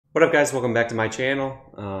What up, guys? Welcome back to my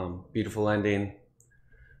channel. Beautiful ending.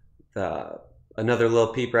 Another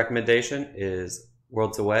Lil Peep recommendation is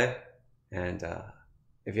Worlds Away. And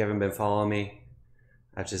if you haven't been following me,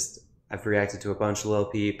 I've reacted to a bunch of Lil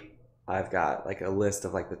Peep. I've got like a list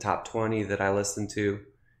of like the top 20 that I listened to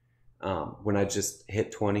when I just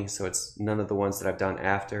hit 20. So it's none of the ones that I've done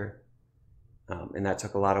after. And that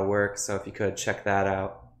took a lot of work. So if you could check that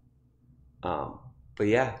out. But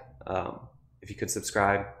yeah, if you could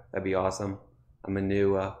subscribe, that'd be awesome. I'm a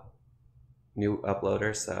new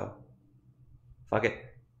uploader, so fuck it.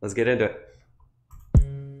 Let's get into it.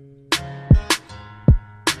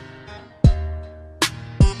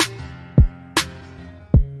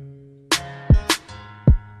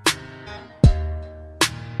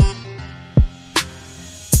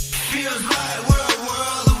 Feels like we're a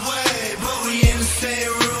world away, but we in the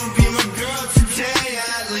same room. Be my girl today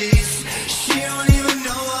at least. She don't even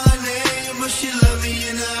know our name, but she love me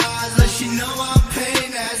in her eyes like she know I'm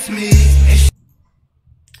pain. That's me.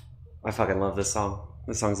 I fucking love this song.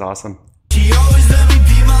 This song's awesome. She always let me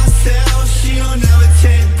be myself. She don't never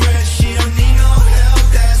take breath. She don't need no help.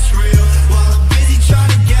 That's real. While I'm busy trying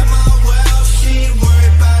to get my wealth, she ain't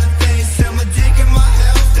worried about a thing. Sell my dick and my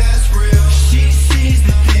health. That's real. She sees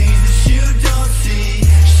the things that you don't see.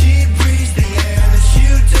 She breathes the air that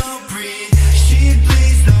you don't breathe. She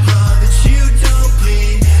bleeds the blood that you don't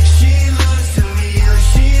bleed. She looks to me like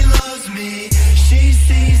she loves me. She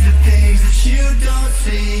sees the things that you don't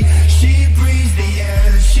see. She breathes the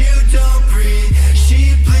air that you don't breathe.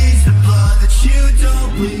 She bleeds the blood that you don't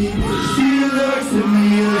bleed. She looks at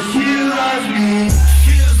me like she loves me.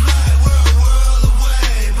 Feels like we're a world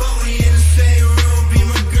away, but we in the same room. Be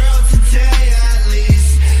my girl today at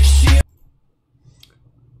least. She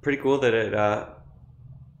Pretty cool that it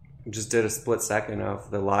just did a split second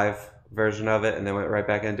of the live version of it and then went right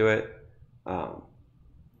back into it. I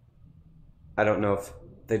don't know if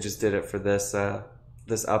they just did it for this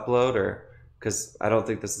this upload, or because I don't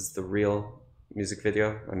think this is the real music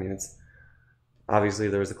video. I mean, it's obviously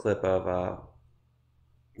there was a clip of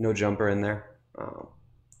No Jumper in there,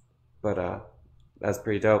 but that's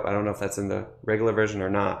pretty dope. I don't know if that's in the regular version or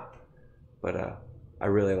not, but I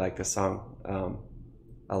really like this song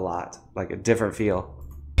a lot, like a different feel.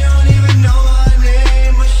 don't even know her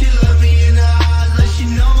name, but she love me in her eyes like she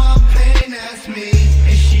know I'm pain. That's me.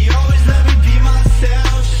 And she always let me be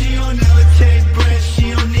myself. She don't never take breath.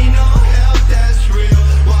 She don't need no help. That's real.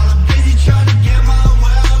 While I'm busy trying to get my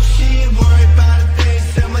wealth, she ain't worried about a thing.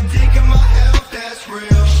 Sell my dick and my health. That's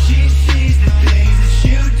real. She sees the things that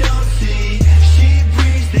you don't see. She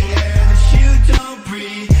breathes the air that you don't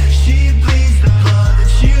breathe. She bleeds the blood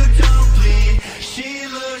that you don't bleed. She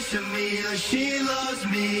looks at me like she loves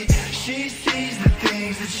me. She sees the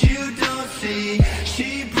things that you don't see.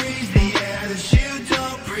 She breathes the air that you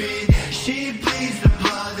don't breathe. She bleeds the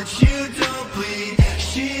blood that you don't bleed.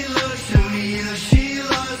 She looks at me like she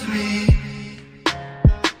loves me.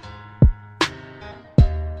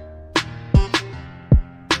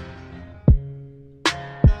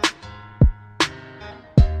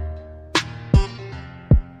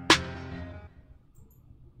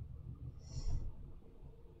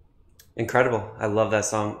 Incredible. I love that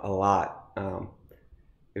song a lot.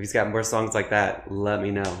 If he's got more songs like that, let me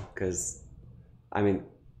know, because I mean,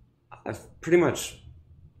 I've pretty much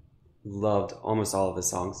loved almost all of his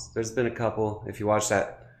songs. There's been a couple, if you watch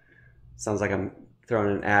that, sounds like I'm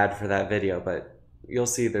throwing an ad for that video, but you'll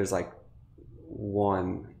see there's like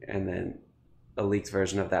one and then a leaked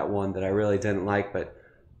version of that one that I really didn't like, but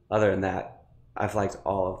other than that, I've liked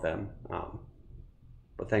all of them.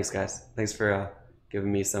 But thanks, guys. Thanks for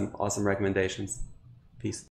giving me some awesome recommendations. Peace.